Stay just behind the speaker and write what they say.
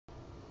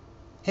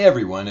Hey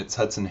everyone, it's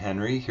Hudson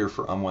Henry here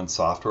for On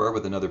Software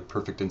with another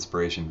perfect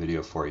inspiration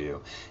video for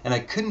you. And I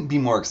couldn't be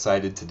more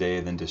excited today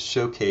than to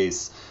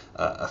showcase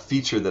a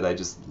feature that I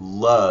just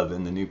love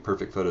in the new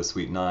Perfect Photo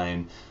Suite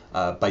 9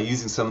 by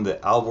using some of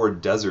the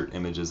Alvord Desert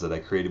images that I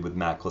created with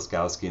Matt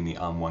Kliskowski and the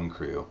On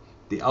crew.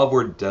 The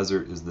Alvord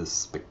Desert is this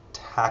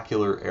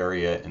spectacular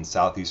area in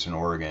southeastern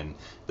Oregon,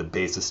 the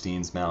base of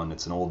Steens Mountain.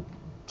 It's an old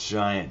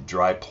giant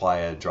dry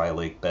playa, dry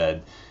lake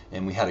bed,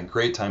 and we had a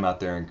great time out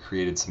there and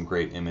created some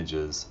great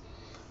images.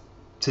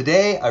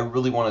 Today, I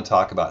really want to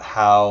talk about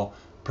how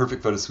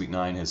Perfect Photo Suite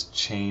 9 has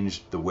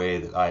changed the way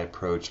that I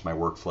approach my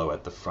workflow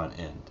at the front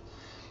end.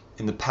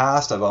 In the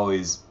past, I've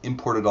always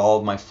imported all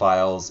of my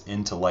files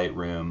into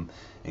Lightroom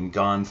and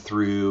gone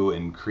through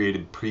and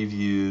created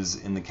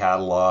previews in the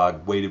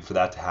catalog, waited for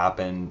that to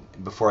happen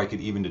before I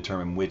could even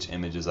determine which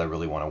images I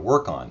really want to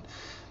work on.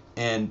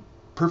 And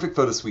Perfect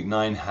Photo Suite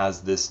 9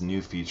 has this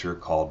new feature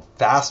called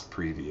Fast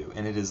Preview,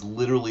 and it has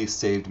literally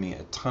saved me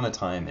a ton of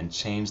time and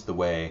changed the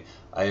way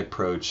I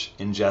approach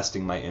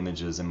ingesting my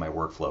images in my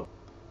workflow,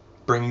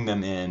 bringing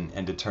them in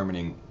and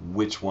determining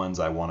which ones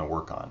I want to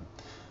work on.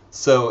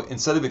 So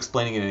instead of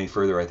explaining it any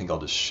further, I think I'll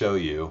just show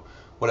you.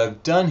 What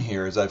I've done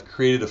here is I've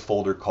created a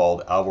folder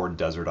called Alvord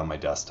Desert on my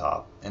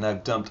desktop, and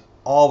I've dumped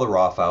all the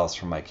raw files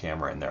from my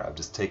camera in there. I've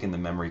just taken the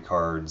memory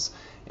cards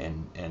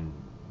and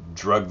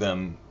drug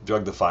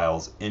the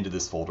files into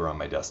this folder on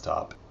my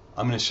desktop.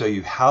 I'm going to show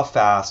you how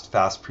fast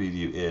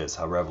Preview is,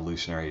 how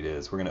revolutionary it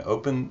is. We're going to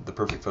open the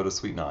Perfect Photo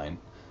Suite 9,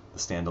 the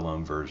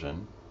standalone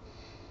version,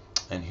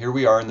 and here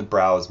we are in the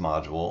Browse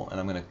module, and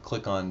I'm going to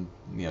click on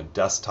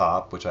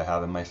Desktop, which I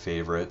have in my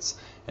favorites,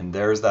 and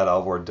there's that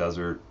Alvord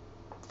Desert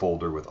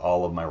folder with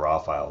all of my raw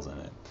files in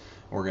it.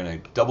 We're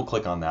going to double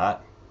click on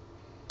that,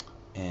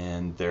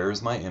 and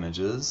there's my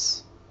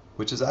images,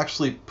 which is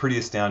actually pretty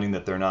astounding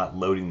that they're not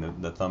loading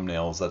the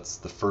thumbnails. That's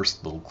the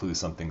first little clue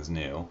something's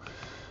new.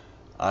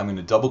 I'm going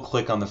to double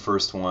click on the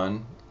first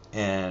one,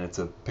 and it's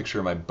a picture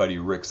of my buddy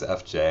Rick's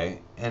FJ,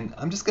 and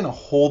I'm just going to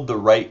hold the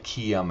right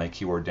key on my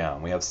keyboard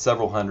down. We have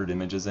several hundred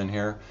images in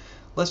here.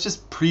 Let's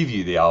just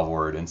preview the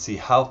Alvord and see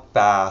how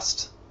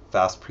fast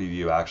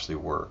Preview actually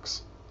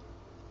works.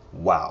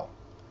 Wow.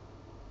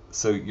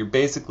 So you're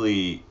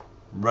basically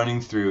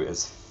running through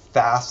as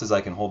fast as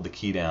I can hold the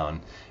key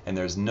down, and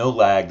there's no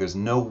lag, there's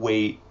no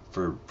wait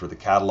for the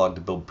catalog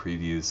to build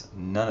previews,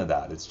 none of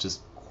that. It's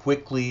just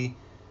quickly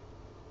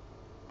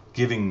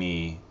giving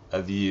me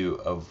a view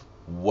of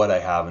what I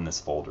have in this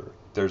folder.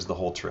 There's the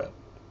whole trip.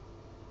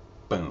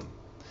 Boom.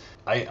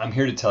 I'm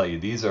here to tell you,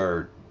 these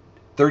are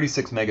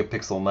 36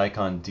 megapixel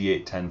Nikon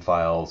D810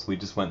 files. We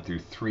just went through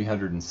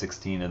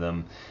 316 of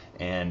them,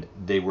 and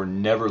they were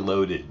never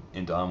loaded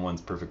into ON1's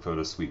Perfect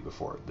Photo Suite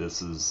before.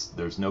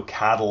 There's no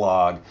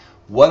catalog.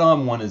 What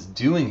ON1 is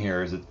doing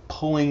here is it's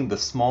pulling the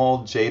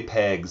small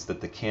JPEGs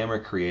that the camera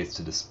creates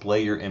to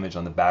display your image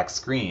on the back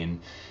screen,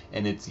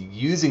 and it's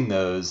using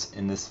those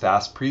in this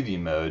fast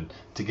preview mode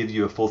to give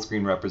you a full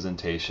screen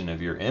representation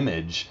of your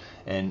image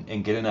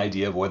and get an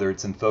idea of whether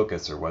it's in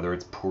focus or whether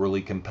it's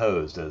poorly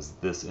composed, as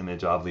this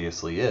image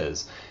obviously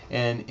is.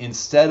 And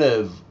instead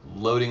of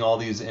loading all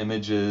these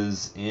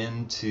images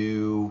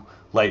into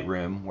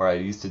Lightroom, where I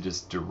used to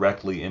just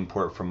directly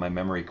import from my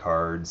memory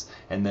cards,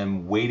 and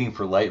then waiting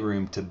for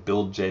Lightroom to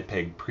build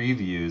JPEG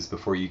previews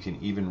before you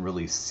can even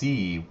really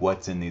see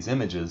what's in these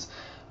images,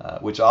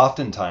 which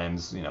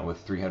oftentimes,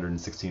 with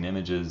 316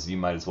 images, you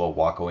might as well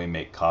walk away,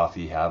 make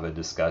coffee, have a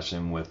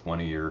discussion with one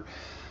of your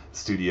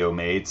studio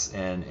mates,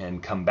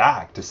 and come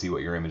back to see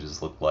what your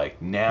images look like.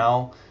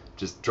 Now,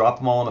 just drop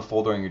them all in a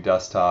folder on your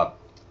desktop,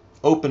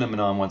 open them in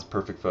ON1's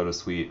Perfect Photo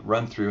Suite,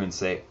 run through and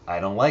say, I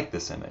don't like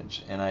this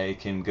image. And I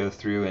can go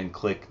through and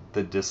click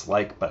the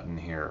dislike button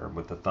here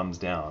with the thumbs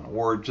down.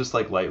 Or just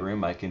like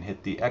Lightroom, I can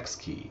hit the X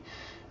key.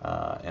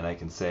 And I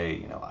can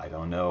say, I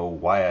don't know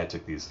why I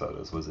took these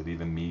photos. Was it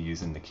even me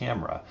using the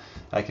camera?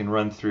 I can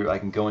run through, I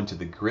can go into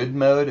the grid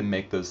mode and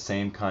make those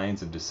same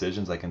kinds of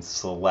decisions. I can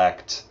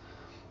select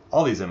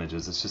all these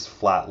images. It's just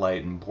flat,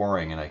 light, and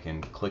boring, and I can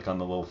click on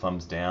the little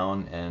thumbs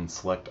down and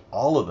select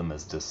all of them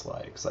as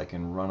dislikes. I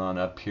can run on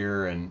up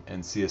here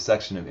and see a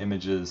section of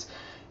images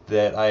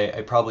that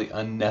I probably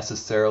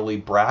unnecessarily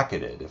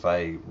bracketed. If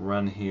I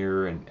run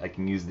here, and I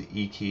can use the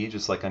E key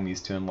just like I'm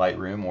used to in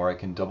Lightroom, or I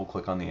can double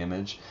click on the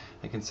image.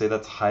 I can say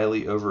that's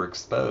highly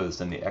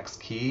overexposed, and the X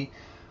key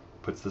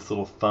puts this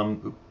little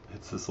thumb,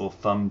 hits this little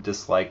thumb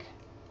dislike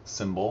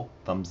symbol,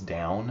 thumbs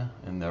down,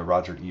 in the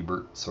Roger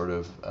Ebert sort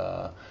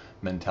of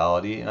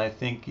mentality. And I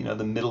think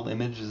the middle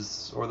image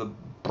is, or the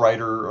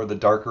brighter or the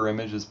darker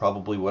image is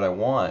probably what I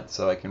want,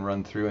 so I can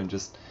run through and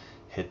just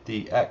hit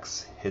the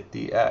X,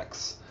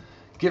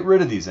 get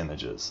rid of these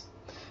images.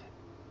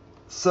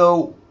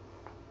 So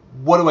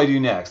what do I do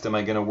next? Am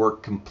I going to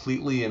work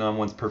completely in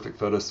ON1's Perfect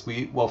Photo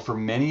Suite? Well, for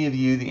many of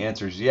you, the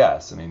answer is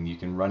yes. I mean, you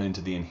can run into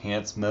the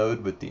enhanced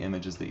mode with the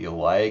images that you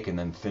like and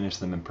then finish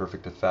them in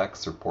Perfect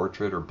Effects or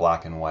Portrait or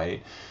Black and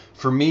White.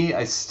 For me,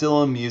 I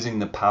still am using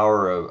the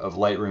power of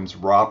Lightroom's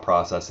raw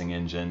processing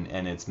engine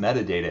and its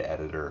metadata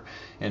editor.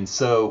 And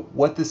so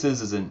what this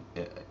is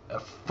a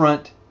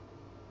front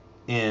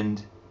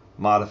end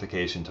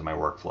modification to my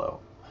workflow.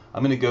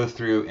 I'm going to go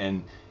through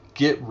and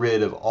get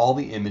rid of all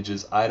the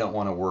images I don't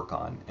want to work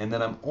on, and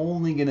then I'm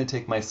only going to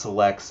take my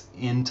selects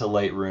into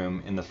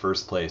Lightroom in the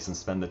first place and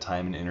spend the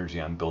time and energy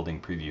on building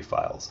preview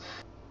files.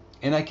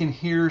 And I can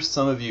hear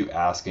some of you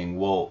asking,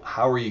 well,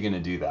 how are you going to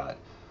do that?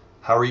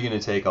 How are you going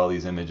to take all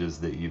these images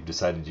that you've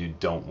decided you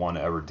don't want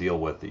to ever deal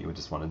with, that you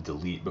just want to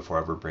delete before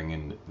ever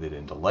bringing it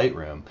into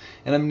Lightroom?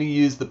 And I'm going to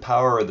use the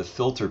power of the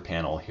filter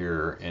panel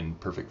here in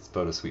Perfect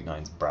Photo Suite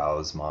 9's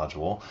Browse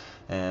module.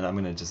 And I'm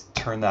going to just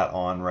turn that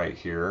on right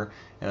here.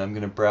 And I'm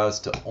going to browse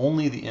to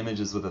only the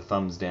images with a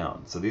thumbs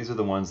down. So these are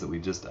the ones that we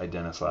just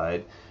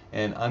identified.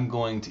 And I'm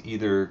going to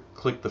either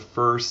click the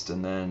first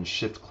and then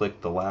shift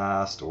click the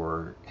last,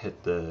 or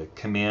hit the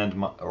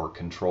command or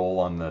control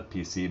on the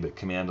PC, but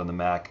command on the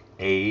Mac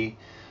A,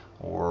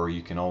 or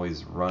you can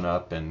always run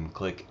up and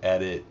click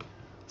edit,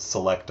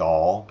 select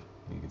all.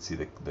 You can see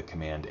the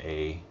command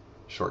A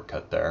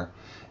shortcut there.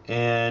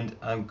 And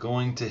I'm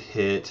going to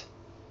hit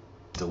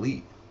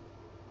delete.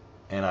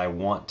 And I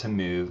want to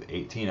move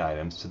 18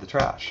 items to the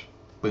trash.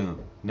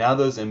 Boom. Now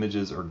those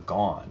images are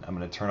gone. I'm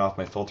going to turn off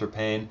my filter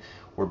pane.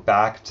 We're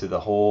back to the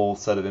whole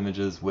set of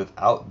images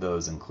without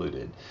those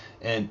included.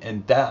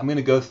 And that I'm going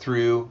to go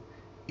through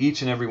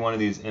each and every one of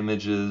these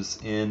images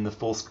in the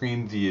full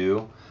screen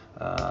view,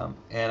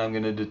 and I'm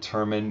going to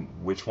determine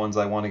which ones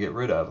I want to get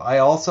rid of. I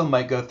also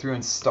might go through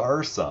and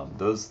star some.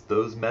 Those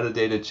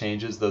metadata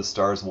changes, those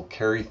stars will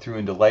carry through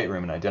into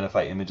Lightroom and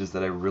identify images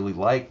that I really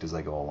liked as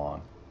I go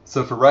along.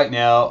 So for right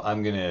now,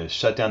 I'm going to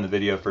shut down the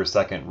video for a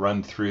second,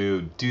 run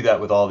through, do that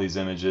with all these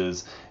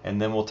images,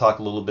 and then we'll talk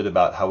a little bit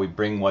about how we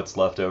bring what's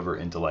left over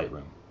into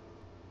Lightroom.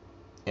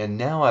 And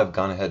now I've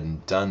gone ahead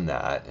and done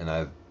that, and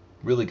I've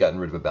really gotten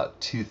rid of about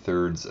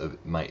 2/3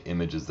 of my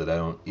images that I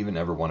don't even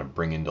ever want to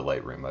bring into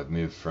Lightroom. I've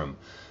moved from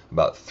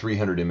about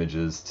 300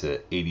 images to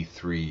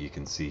 83, you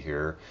can see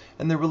here,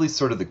 and they're really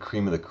sort of the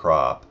cream of the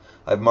crop.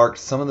 I've marked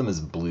some of them as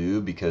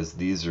blue because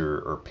these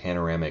are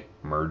panoramic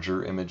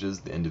merger images,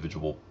 the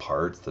individual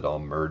parts that I'll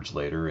merge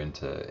later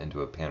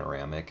into a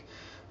panoramic.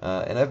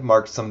 And I've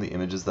marked some of the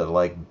images that I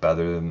like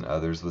better than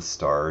others with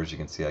stars. You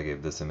can see I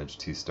gave this image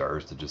 2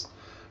 stars to just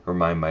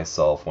remind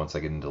myself once I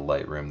get into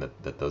Lightroom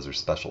that those are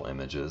special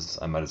images.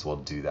 I might as well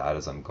do that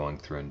as I'm going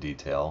through in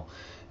detail.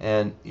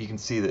 And you can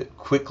see that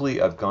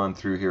quickly I've gone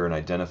through here and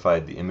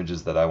identified the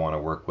images that I want to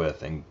work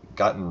with and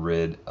gotten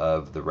rid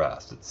of the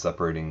rest. It's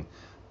separating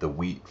the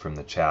wheat from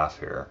the chaff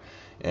here.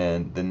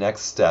 And the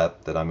next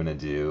step that I'm going to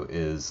do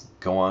is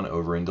go on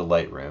over into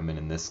Lightroom, and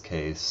in this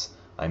case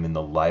I'm in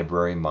the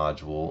library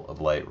module of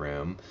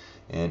Lightroom,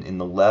 and in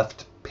the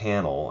left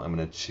panel I'm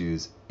going to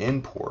choose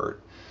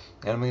import,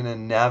 and I'm going to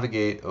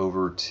navigate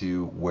over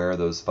to where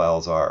those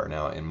files are.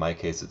 Now in my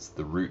case it's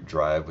the root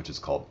drive, which is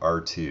called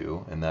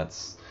R2, and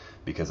that's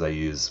because I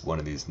use one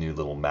of these new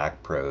little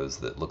Mac Pros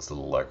that looks a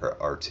little like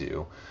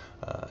R2,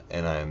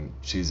 and I'm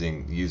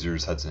choosing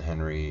users Hudson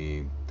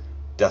Henry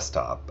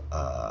desktop.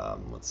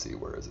 Let's see,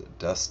 where is it?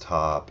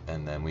 Desktop,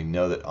 and then we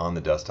know that on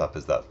the desktop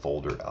is that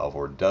folder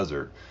Alvord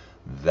Desert.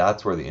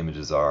 That's where the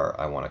images are.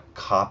 I want to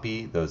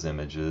copy those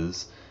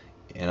images,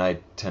 and I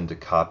tend to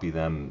copy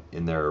them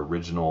in their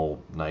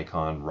original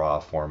Nikon RAW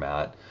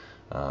format.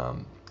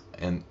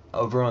 And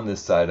over on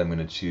this side I'm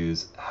going to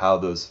choose how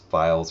those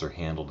files are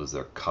handled as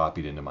they're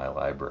copied into my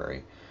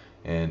library.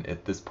 And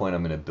at this point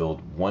I'm going to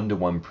build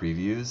one-to-one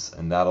previews,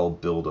 and that'll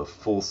build a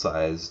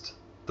full-sized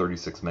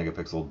 36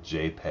 megapixel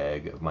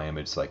JPEG of my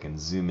image so I can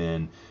zoom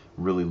in,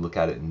 really look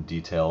at it in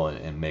detail,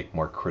 and make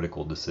more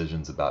critical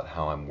decisions about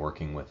how I'm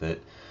working with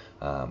it.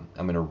 I'm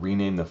going to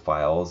rename the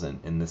files,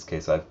 and in this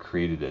case I've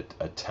created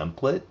a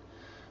template,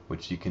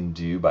 which you can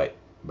do by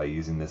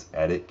using this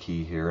edit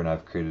key here, and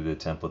I've created a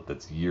template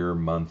that's year,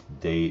 month,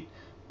 date,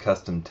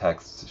 custom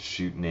text,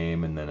 shoot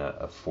name, and then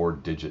a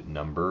 4-digit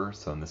number.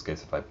 So in this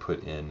case if I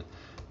put in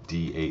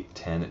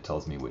D810, it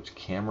tells me which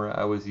camera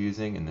I was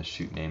using, and the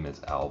shoot name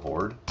is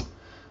Alvord.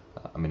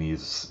 I'm going to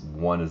use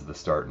 1 as the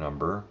start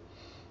number,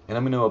 and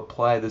I'm going to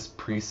apply this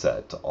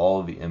preset to all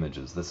of the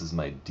images. This is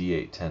my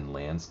D810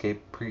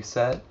 landscape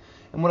preset,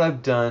 and what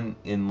I've done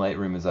in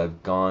Lightroom is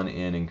I've gone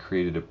in and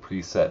created a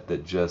preset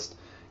that just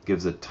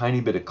gives a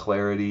tiny bit of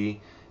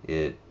clarity.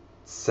 It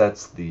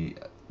sets the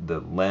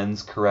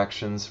lens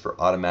corrections for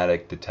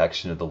automatic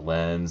detection of the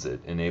lens.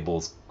 It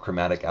enables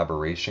chromatic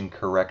aberration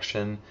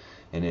correction,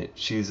 and it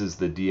chooses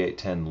the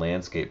D810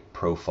 landscape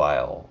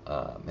profile.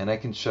 And I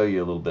can show you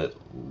a little bit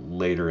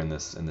later in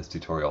this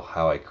tutorial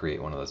how I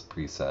create one of those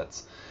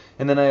presets.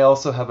 And then I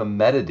also have a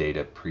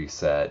metadata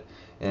preset,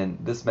 and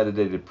this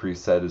metadata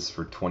preset is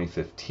for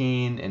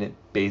 2015, and it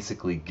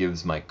basically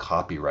gives my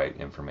copyright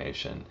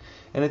information.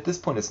 And at this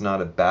point it's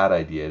not a bad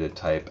idea to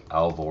type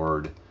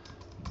Alvord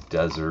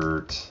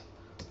Desert,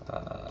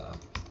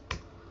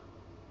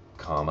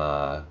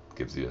 comma,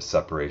 gives you a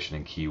separation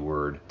and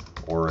keyword,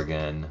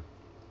 Oregon.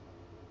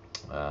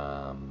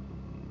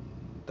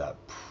 That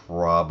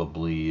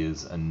probably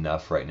is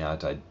enough right now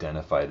to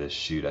identify this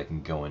shoot. I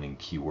can go in and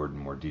keyword in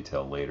more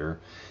detail later.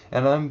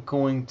 And I'm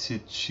going to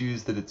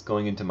choose that it's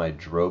going into my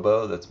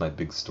Drobo, that's my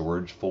big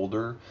storage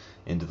folder,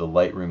 into the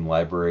Lightroom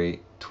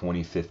Library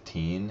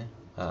 2015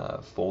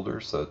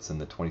 folder. So it's in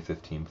the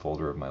 2015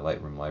 folder of my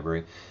Lightroom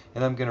library.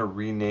 And I'm going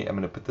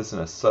to put this in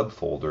a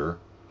subfolder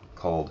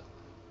called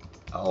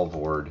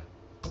Alvord.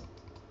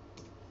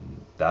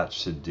 That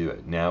should do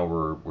it. Now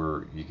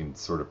you can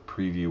sort of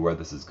preview where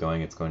this is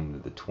going. It's going into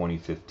the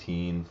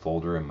 2015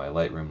 folder in my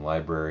Lightroom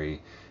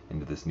library,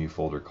 into this new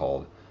folder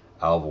called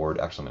Alvord.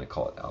 Actually, I'm going to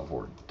call it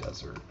Alvord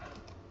Desert.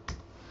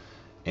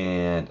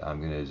 And I'm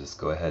going to just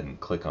go ahead and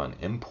click on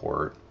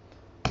import.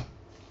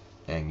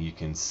 And you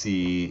can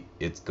see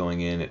it's going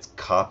in, it's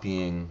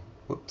copying.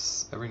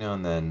 Whoops, every now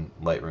and then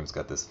Lightroom's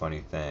got this funny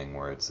thing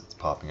where it's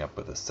popping up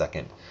with a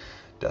second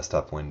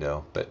desktop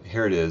window, but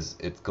here it is.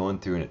 It's going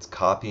through and it's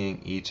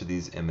copying each of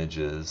these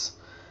images,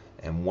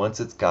 and once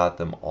it's got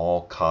them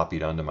all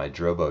copied onto my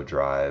Drobo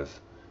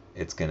drive,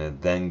 it's going to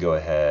then go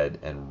ahead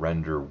and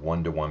render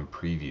one-to-one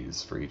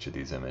previews for each of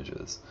these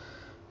images.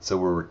 So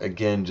we're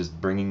again just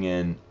bringing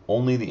in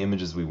only the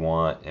images we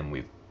want, and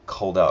we've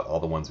culled out all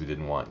the ones we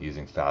didn't want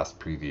using fast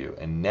preview.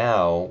 And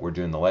now we're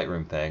doing the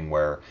Lightroom thing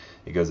where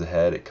it goes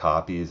ahead, it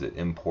copies, it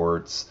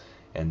imports,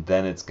 and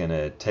then it's going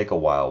to take a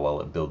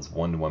while it builds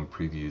one-to-one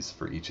previews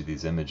for each of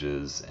these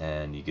images,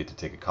 and you get to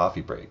take a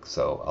coffee break.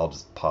 So I'll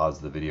just pause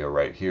the video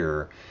right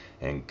here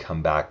and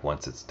come back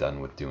once it's done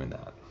with doing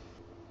that.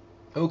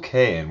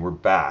 Okay, and we're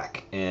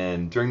back.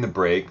 And during the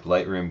break,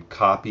 Lightroom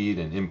copied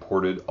and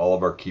imported all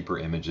of our keeper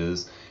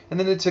images, and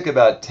then it took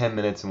about 10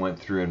 minutes and went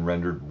through and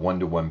rendered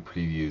one-to-one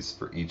previews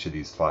for each of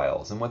these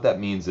files. And what that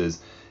means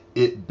is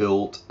it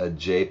built a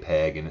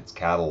JPEG in its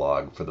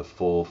catalog for the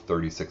full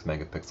 36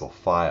 megapixel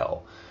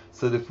file.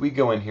 So that if we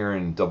go in here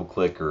and double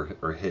click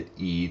or hit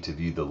E to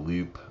view the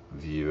loop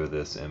view of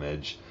this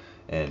image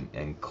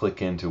and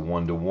click into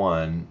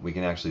one-to-one, we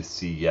can actually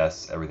see,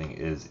 yes, everything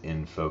is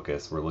in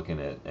focus. We're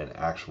looking at an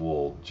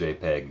actual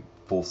JPEG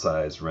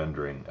full-size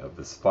rendering of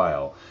this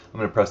file. I'm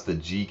going to press the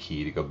G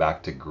key to go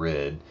back to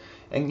grid,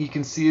 and you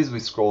can see as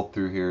we scroll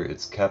through here,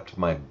 it's kept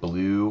my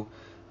blue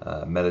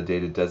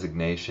metadata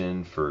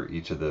designation for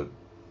each of the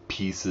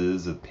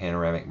pieces of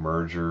panoramic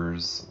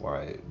mergers,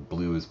 where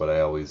blue is what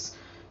I always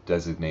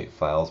designate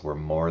files where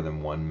more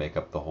than one make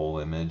up the whole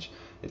image.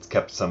 It's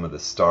kept some of the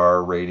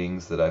star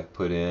ratings that I've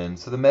put in,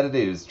 so the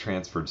metadata is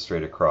transferred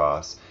straight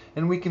across,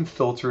 and we can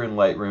filter in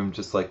Lightroom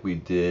just like we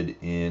did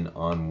in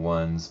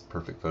ON1's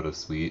Perfect Photo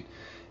Suite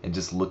and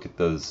just look at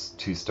those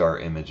 2-star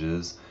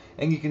images,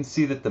 and you can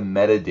see that the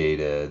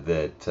metadata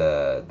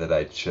that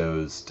I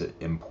chose to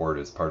import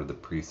as part of the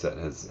preset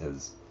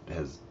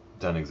has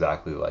done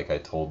exactly like I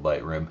told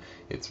Lightroom.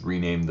 It's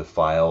renamed the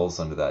files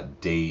under that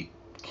date,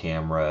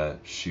 camera,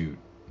 shoot,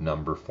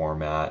 number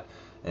format,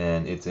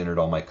 and it's entered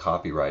all my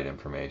copyright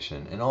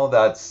information, and all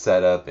that's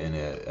set up in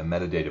a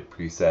metadata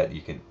preset.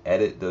 You can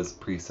edit those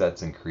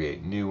presets and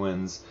create new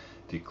ones.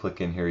 If you click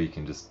in here, you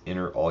can just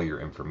enter all your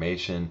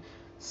information,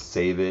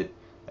 save it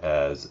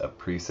as a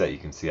preset. You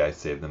can see I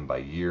saved them by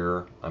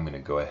year. I'm going to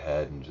go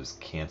ahead and just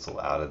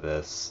cancel out of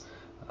this.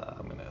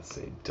 I'm going to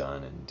say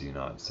done and do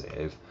not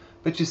save.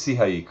 But you see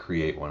how you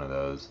create one of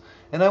those.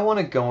 And I want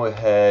to go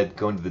ahead,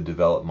 go into the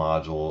develop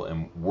module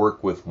and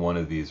work with one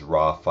of these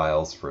raw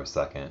files for a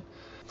second.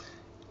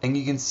 And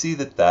you can see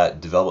that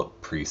that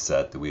develop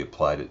preset that we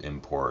applied at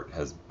import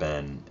has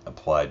been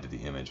applied to the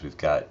image. We've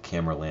got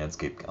camera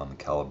landscape on the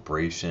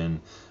calibration,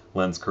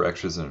 lens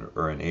corrections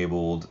are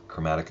enabled,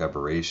 chromatic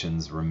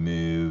aberrations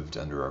removed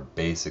under our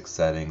basic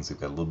settings. We've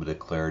got a little bit of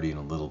clarity and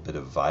a little bit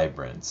of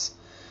vibrance.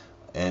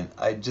 And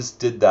I just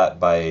did that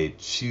by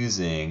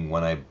choosing,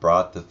 when I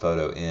brought the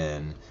photo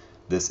in,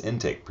 this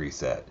intake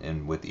preset.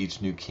 And with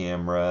each new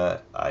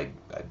camera, I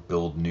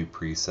build new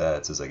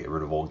presets. As I get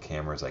rid of old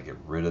cameras, I get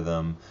rid of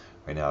them.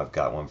 Right now I've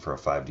got one for a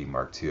 5D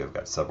Mark II. I've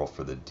got several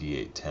for the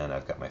D810.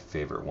 I've got my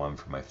favorite one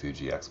for my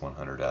Fuji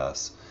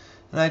X100S.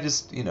 And I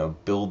just,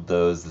 build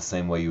those the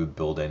same way you would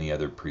build any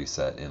other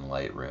preset in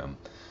Lightroom.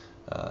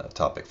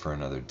 Topic for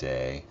another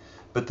day.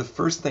 But the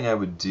first thing I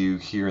would do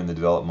here in the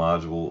develop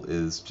module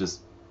is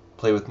just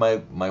play with my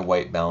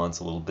white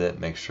balance a little bit,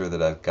 make sure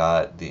that I've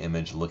got the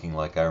image looking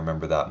like I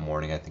remember that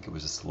morning. I think it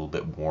was just a little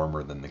bit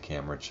warmer than the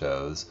camera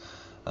chose.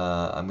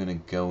 I'm going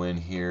to go in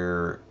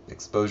here.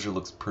 Exposure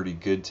looks pretty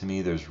good to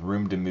me. There's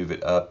room to move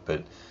it up,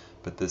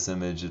 but this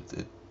image,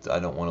 I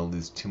don't want to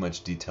lose too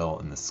much detail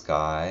in the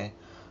sky.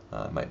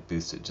 I might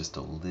boost it just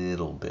a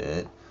little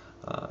bit.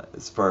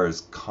 As far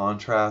as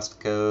contrast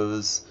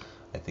goes,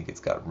 I think it's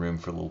got room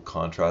for a little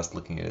contrast.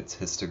 Looking at its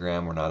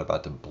histogram, we're not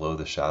about to blow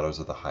the shadows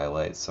or the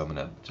highlights, so I'm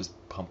going to just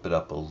pump it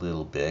up a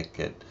little bit,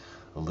 get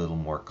a little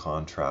more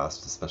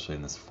contrast, especially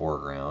in this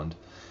foreground.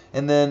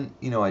 And then,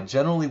 I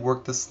generally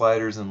work the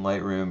sliders in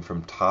Lightroom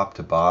from top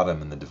to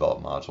bottom in the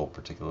develop module,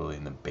 particularly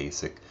in the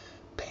basic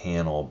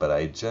panel, but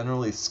I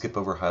generally skip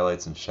over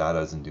highlights and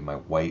shadows and do my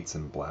whites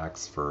and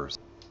blacks first.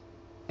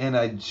 And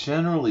I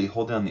generally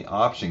hold down the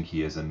Option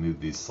key as I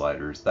move these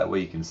sliders. That way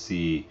you can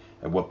see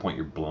at what point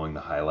you're blowing the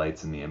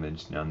highlights in the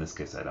image. Now in this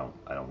case, I don't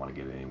want to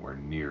get anywhere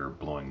near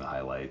blowing the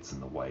highlights and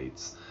the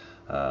whites.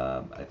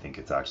 I think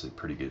it's actually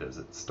pretty good as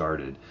it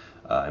started.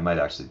 I might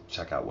actually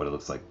check out what it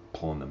looks like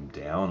pulling them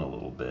down a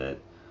little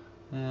bit.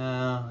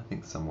 Yeah, I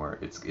think somewhere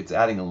it's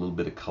adding a little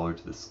bit of color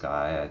to the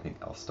sky. I think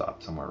I'll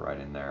stop somewhere right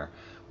in there.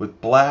 With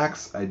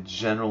blacks, I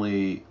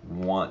generally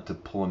want to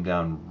pull them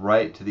down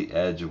right to the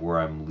edge of where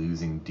I'm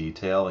losing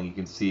detail, and you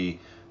can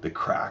see the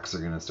cracks are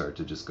going to start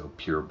to just go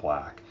pure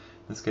black.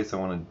 In this case, I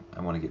want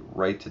to get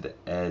right to the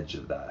edge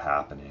of that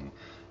happening,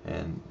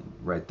 and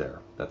right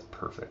there. That's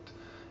perfect.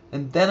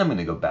 And then I'm going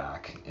to go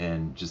back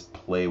and just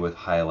play with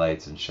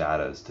highlights and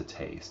shadows to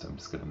taste. I'm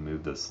just going to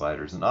move those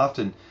sliders, and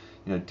often,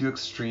 do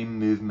extreme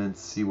movements,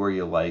 see where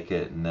you like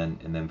it, and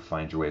then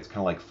find your way. It's kind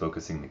of like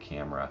focusing the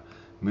camera.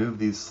 Move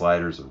these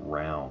sliders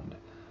around,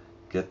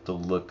 get the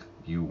look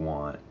you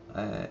want,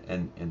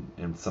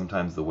 and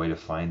sometimes the way to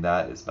find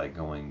that is by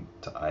going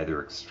to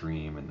either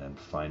extreme and then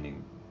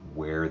finding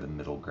where the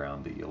middle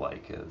ground that you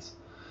like is.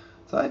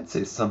 So I'd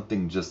say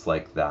something just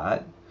like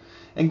that.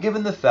 And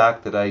given the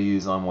fact that I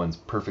use onOne's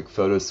Perfect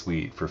Photo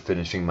Suite for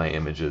finishing my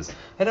images,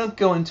 I don't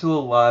go into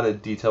a lot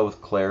of detail with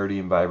clarity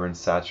and vibrance,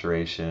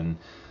 saturation.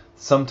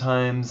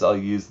 Sometimes I'll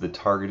use the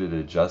targeted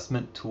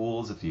adjustment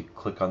tools. If you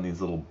click on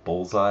these little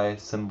bullseye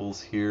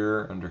symbols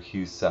here under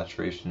hue,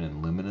 saturation,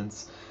 and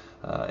luminance.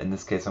 In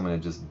this case, I'm going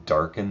to just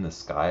darken the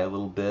sky a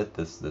little bit,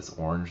 this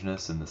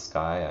orangeness in the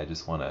sky. I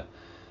just want to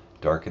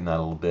darken that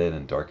a little bit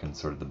and darken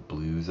sort of the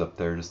blues up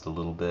there just a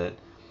little bit.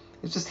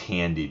 It's just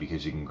handy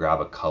because you can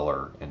grab a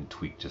color and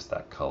tweak just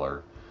that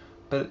color.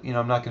 But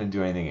I'm not going to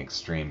do anything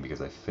extreme because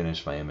I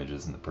finish my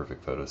images in the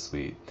Perfect Photo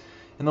Suite.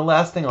 And the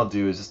last thing I'll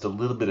do is just a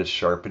little bit of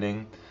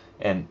sharpening.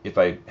 And if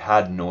I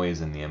had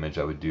noise in the image,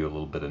 I would do a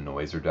little bit of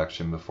noise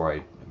reduction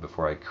before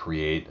I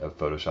create a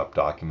Photoshop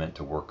document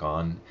to work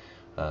on.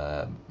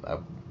 I'd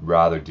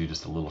rather do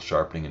just a little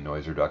sharpening and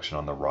noise reduction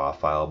on the raw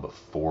file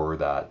before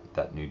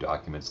that new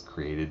document's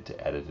created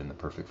to edit in the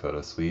Perfect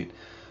Photo Suite.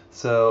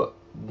 So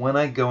when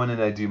I go in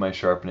and I do my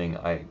sharpening,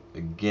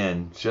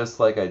 again, just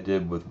like I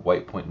did with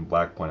white point and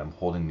black point, I'm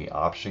holding the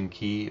Option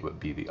key. It would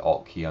be the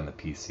Alt key on the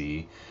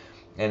PC.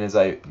 And as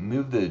I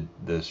move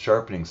the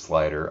sharpening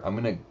slider, I'm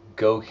going to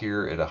go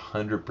here at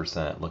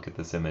 100%. Look at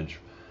this image,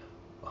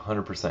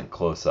 100%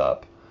 close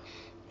up.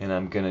 And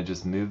I'm going to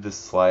just move the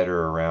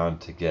slider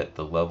around to get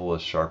the level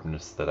of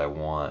sharpness that I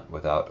want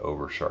without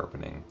over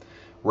sharpening.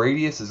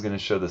 Radius is going to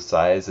show the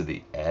size of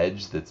the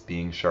edge that's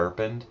being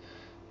sharpened.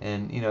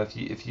 And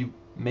if you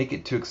make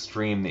it too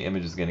extreme, the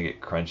image is going to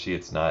get crunchy.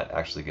 It's not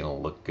actually going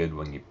to look good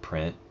when you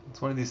print.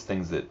 It's one of these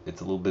things that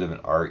it's a little bit of an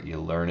art. You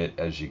learn it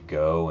as you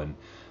go, and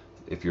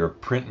if you're a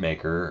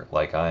printmaker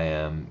like I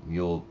am,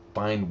 you'll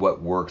find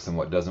what works and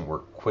what doesn't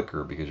work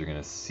quicker because you're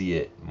going to see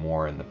it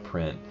more in the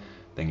print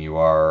than you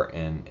are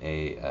in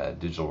a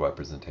digital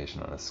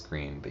representation on a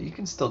screen. But you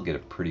can still get a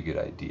pretty good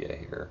idea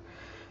here.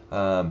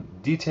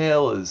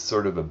 Detail is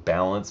sort of a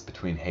balance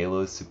between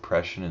halo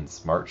suppression and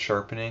smart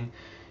sharpening.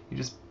 You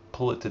just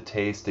pull it to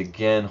taste.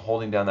 Again,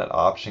 holding down that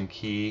Option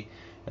key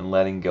and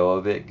letting go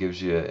of it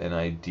gives you an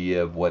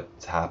idea of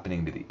what's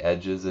happening to the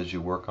edges as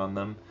you work on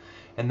them.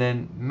 And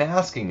then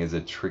masking is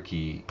a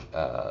tricky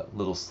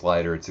little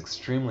slider. It's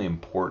extremely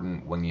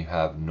important when you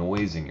have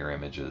noise in your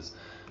images,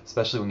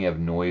 especially when you have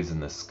noise in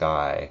the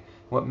sky.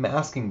 What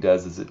masking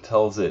does is it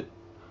tells it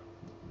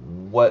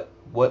what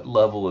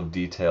level of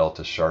detail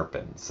to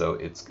sharpen. So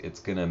it's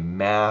going to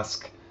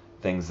mask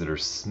things that are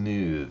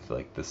smooth,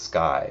 like the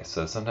sky.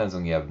 So sometimes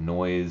when you have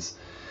noise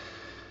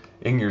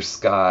in your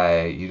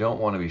sky, you don't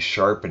want to be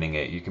sharpening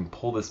it. You can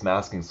pull this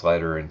masking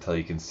slider until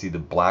you can see the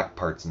black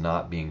parts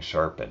not being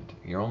sharpened.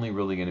 You're only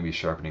really going to be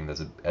sharpening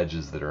those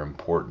edges that are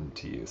important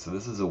to you. So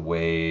this is a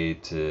way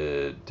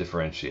to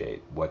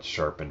differentiate what's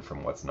sharpened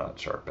from what's not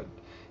sharpened.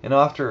 And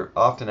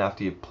often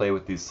after you play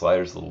with these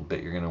sliders a little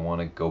bit, you're going to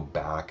want to go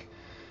back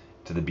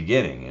to the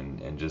beginning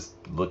and just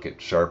look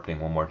at sharpening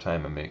one more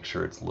time and make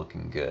sure it's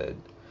looking good.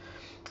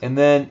 And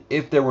then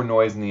if there were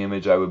noise in the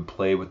image, I would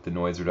play with the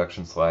noise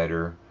reduction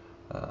slider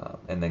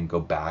and then go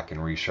back and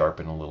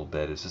resharpen a little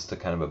bit. It's just a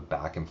kind of a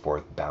back and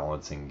forth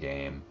balancing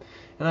game.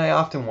 And I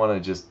often want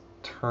to just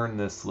turn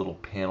this little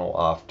panel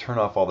off, turn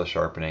off all the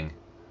sharpening,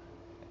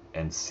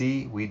 and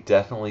see, we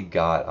definitely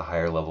got a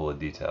higher level of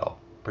detail.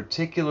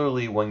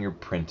 Particularly when you're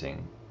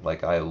printing,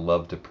 like I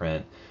love to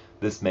print,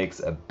 this makes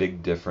a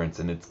big difference,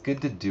 and it's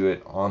good to do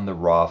it on the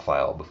raw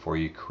file before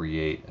you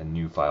create a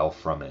new file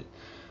from it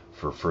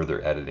for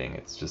further editing.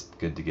 It's just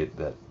good to get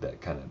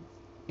that kind of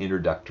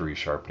introductory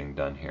sharpening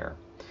done here.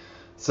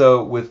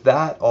 So with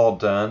that all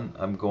done,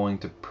 I'm going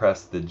to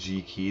press the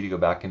G key to go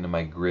back into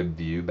my grid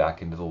view,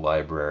 back into the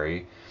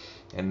library,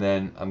 and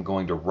then I'm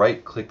going to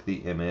right click the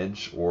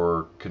image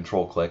or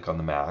control click on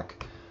the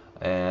Mac,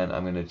 and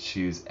I'm going to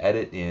choose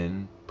Edit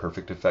in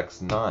Perfect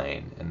Effects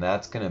 9, and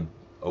that's going to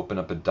open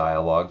up a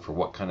dialog for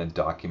what kind of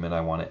document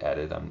I want to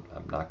edit. I'm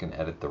not going to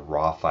edit the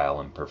raw file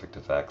in Perfect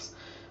Effects.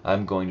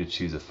 I'm going to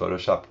choose a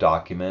Photoshop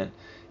document,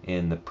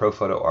 in the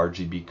ProPhoto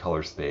RGB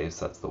color space.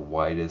 That's the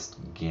widest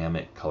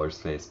gamut color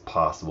space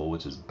possible,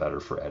 which is better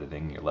for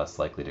editing. You're less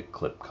likely to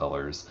clip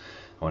colors.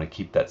 I want to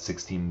keep that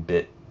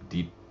 16-bit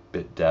deep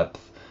bit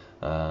depth,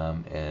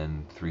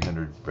 and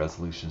 300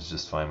 resolution is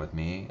just fine with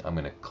me. I'm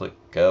going to click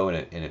go, and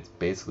it's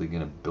basically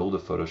going to build a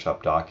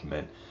Photoshop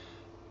document,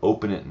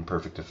 open it in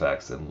Perfect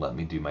Effects, and let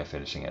me do my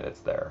finishing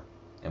edits there.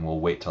 And we'll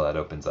wait till that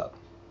opens up.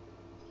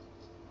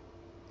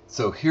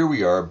 So here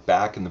we are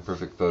back in the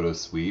Perfect Photo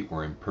Suite.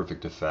 We're in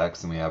Perfect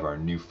Effects, and we have our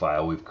new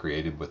file we've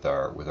created with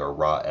our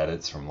raw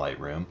edits from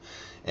Lightroom.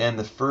 And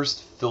the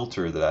first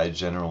filter that I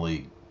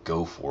generally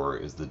go for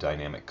is the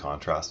dynamic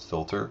contrast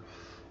filter.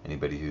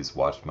 Anybody who's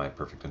watched my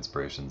Perfect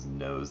Inspirations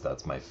knows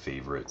that's my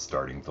favorite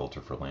starting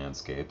filter for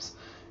landscapes.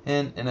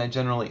 And I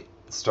generally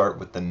start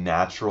with the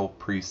natural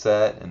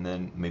preset, and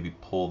then maybe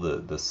pull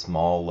the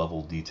small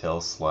level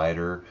detail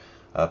slider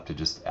up to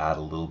just add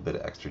a little bit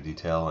of extra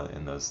detail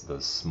in those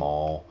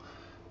small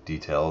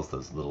details,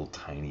 those little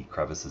tiny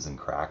crevices and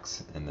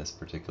cracks in this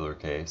particular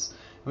case.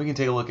 And we can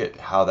take a look at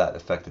how that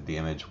affected the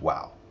image.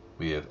 Wow,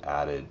 we have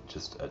added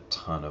just a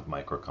ton of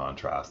micro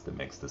contrast that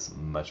makes this a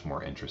much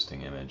more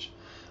interesting image.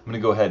 I'm going to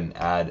go ahead and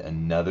add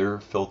another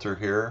filter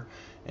here,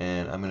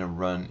 and I'm going to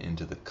run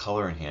into the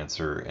color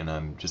enhancer, and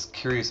I'm just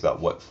curious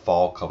about what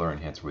fall color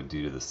enhancer would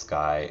do to the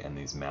sky and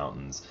these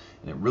mountains.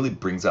 And it really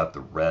brings out the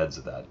reds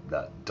of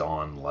that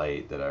dawn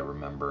light that I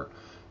remember.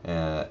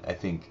 I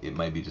think it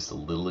might be just a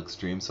little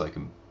extreme, so I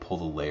can pull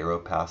the layer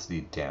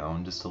opacity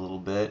down just a little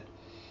bit,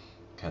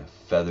 kind of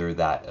feather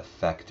that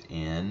effect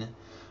in,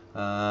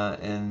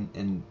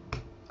 and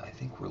I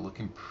think we're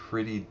looking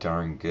pretty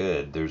darn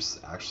good. There's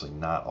actually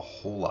not a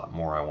whole lot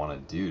more I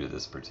want to do to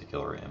this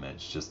particular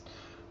image. Just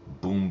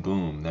boom,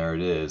 boom, there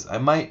it is. I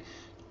might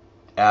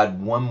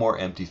add one more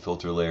empty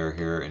filter layer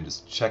here and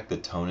just check the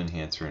tone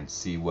enhancer and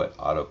see what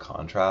auto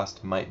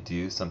contrast might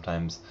do.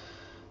 Sometimes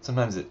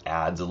it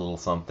adds a little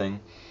something.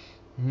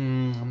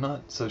 I'm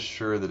not so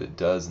sure that it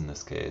does in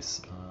this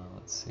case.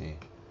 Let's see.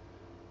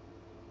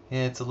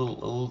 Yeah, it's a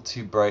little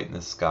too bright in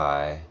the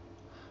sky.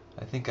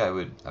 I think I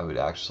would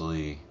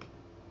actually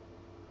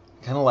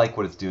kind of like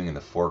what it's doing in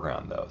the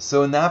foreground though.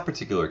 So in that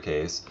particular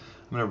case,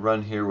 I'm going to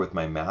run here with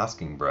my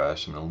masking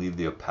brush. I'm going to leave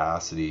the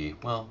opacity,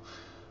 well,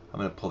 I'm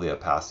going to pull the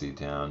opacity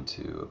down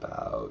to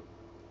about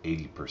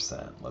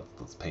 80%.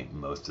 Let's paint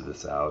most of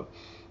this out.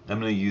 I'm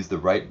going to use the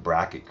right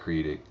bracket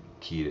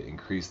key to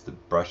increase the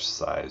brush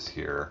size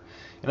here.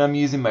 And I'm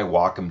using my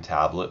Wacom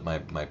tablet, my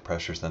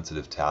pressure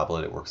sensitive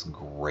tablet. It works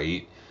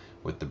great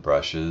with the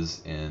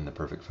brushes in the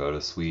Perfect Photo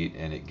Suite,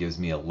 and it gives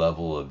me a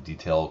level of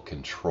detail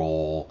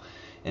control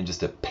and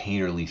just a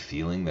painterly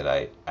feeling that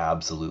I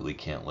absolutely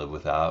can't live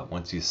without.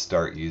 Once you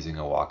start using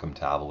a Wacom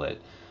tablet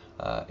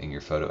in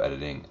your photo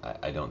editing,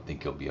 I don't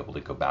think you'll be able to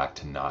go back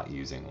to not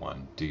using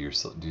one. Do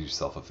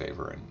yourself a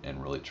favor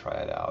and really try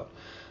it out.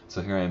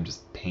 So here I am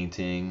just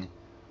painting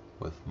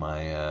with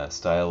my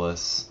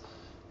stylus,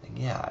 and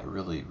yeah, I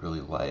really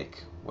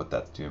like what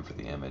that's doing for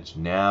the image.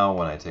 Now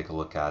when I take a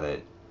look at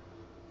it,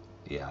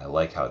 yeah, I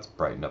like how it's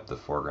brightened up the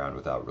foreground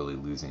without really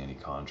losing any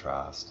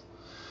contrast.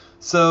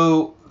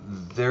 So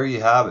there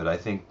you have it. I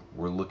think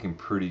we're looking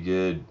pretty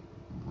good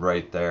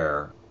right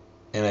there.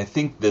 And I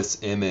think this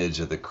image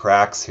of the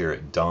cracks here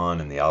at dawn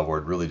in the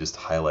Alvord really just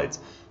highlights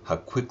how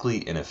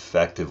quickly and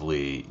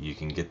effectively you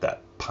can get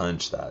that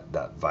punch,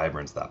 that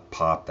vibrance, that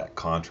pop, that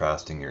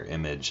contrast in your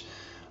image.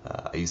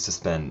 I used to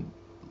spend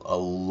a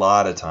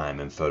lot of time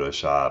in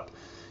Photoshop,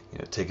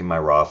 taking my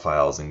raw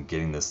files and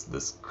getting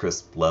this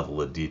crisp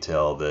level of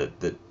detail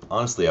that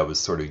honestly I was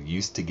sort of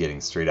used to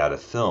getting straight out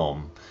of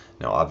film.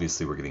 Now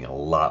obviously we're getting a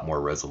lot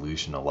more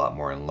resolution, a lot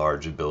more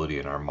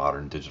enlargeability in our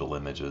modern digital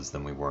images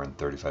than we were in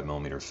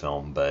 35mm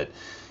film, but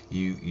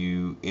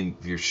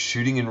if you're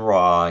shooting in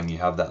RAW and you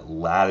have that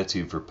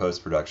latitude for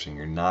post-production,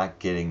 you're not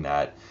getting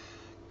that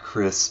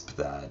crisp,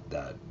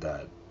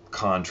 that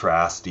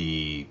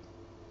contrasty,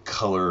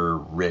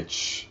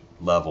 color-rich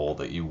level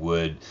that you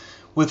would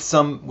with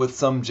some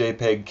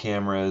JPEG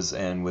cameras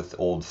and with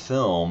old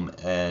film,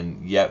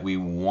 and yet we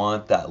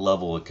want that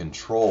level of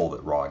control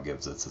that RAW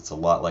gives us. It's a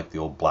lot like the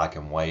old black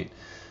and white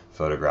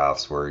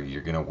photographs where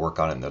you're going to work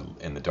on it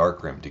in the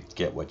darkroom to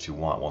get what you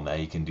want. Well, now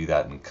you can do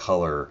that in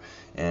color,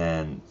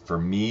 and for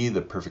me,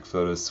 the Perfect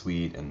Photo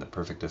Suite and the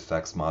Perfect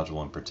Effects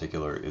module in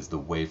particular is the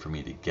way for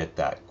me to get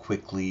that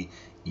quickly,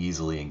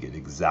 easily, and get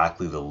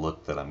exactly the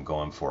look that I'm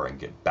going for and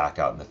get back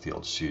out in the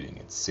field shooting.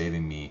 It's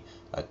saving me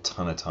a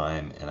ton of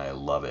time and I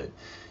love it.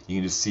 You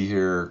can just see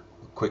here,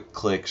 a quick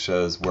click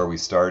shows where we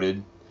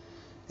started,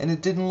 and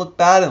it didn't look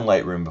bad in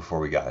Lightroom before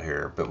we got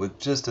here, but with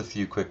just a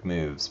few quick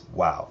moves,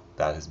 wow,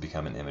 that has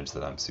become an image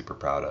that I'm super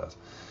proud of.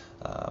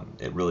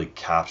 It really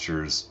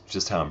captures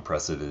just how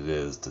impressive it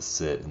is to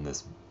sit in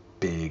this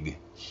big,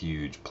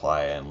 huge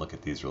playa and look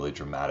at these really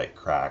dramatic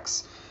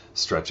cracks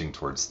stretching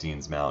towards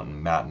Steens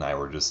Mountain. Matt and I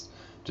were just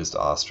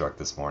awestruck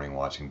this morning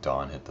watching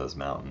dawn hit those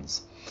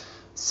mountains.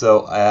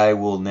 So I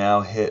will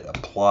now hit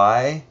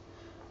apply,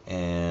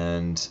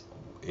 and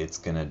it's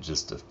going to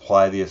just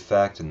apply the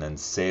effect and then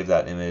save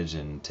that image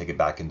and take it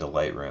back into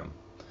Lightroom.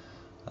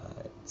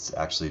 It's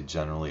actually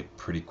generally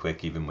pretty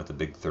quick, even with a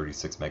big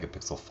 36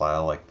 megapixel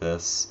file like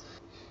this.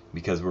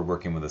 Because we're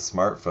working with a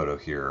smart photo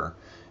here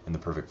in the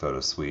Perfect Photo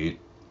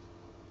Suite,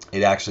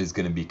 it actually is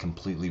going to be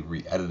completely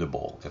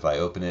re-editable. If I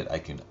open it, I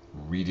can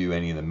redo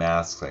any of the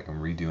masks, I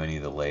can redo any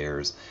of the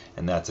layers,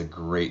 and that's a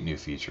great new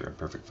feature in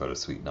Perfect Photo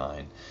Suite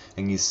 9.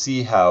 And you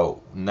see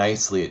how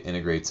nicely it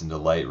integrates into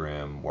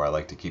Lightroom, where I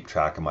like to keep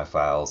track of my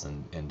files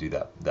and do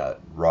that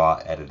raw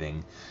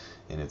editing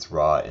in its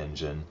raw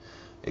engine.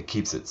 It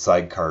keeps it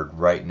sidecarded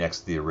right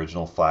next to the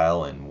original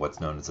file in what's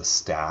known as a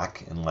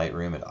stack in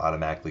Lightroom. It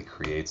automatically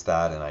creates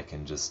that, and I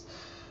can just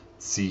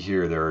see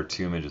here there are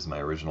two images, my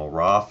original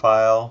raw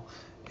file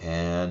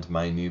and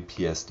my new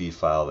PSD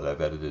file that I've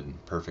edited in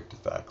Perfect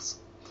Effects.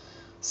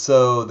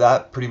 So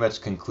that pretty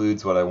much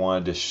concludes what I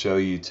wanted to show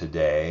you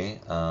today.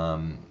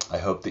 I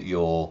hope that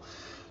you'll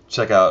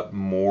check out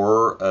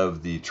more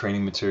of the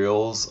training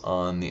materials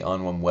on the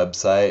ON1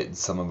 website.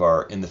 Some of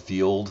our in the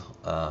field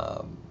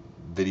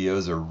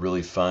videos are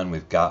really fun.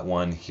 We've got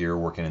one here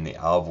working in the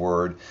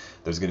Alvord.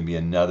 There's going to be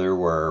another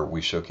where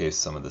we showcase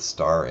some of the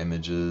star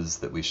images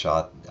that we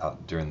shot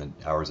out during the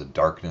hours of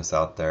darkness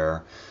out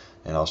there.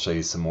 And I'll show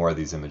you some more of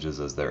these images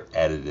as they're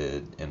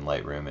edited in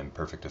Lightroom and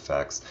Perfect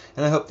Effects.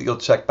 And I hope that you'll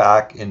check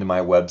back into my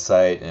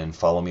website and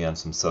follow me on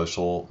some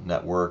social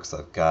networks.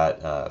 I've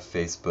got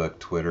Facebook,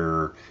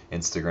 Twitter,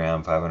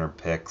 Instagram, 500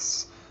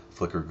 Pics,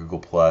 Flickr,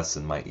 Google+,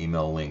 and my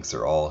email links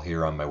are all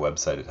here on my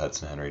website at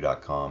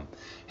hudsonhenry.com.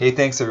 Hey,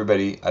 thanks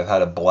everybody. I've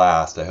had a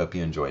blast. I hope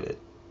you enjoyed it.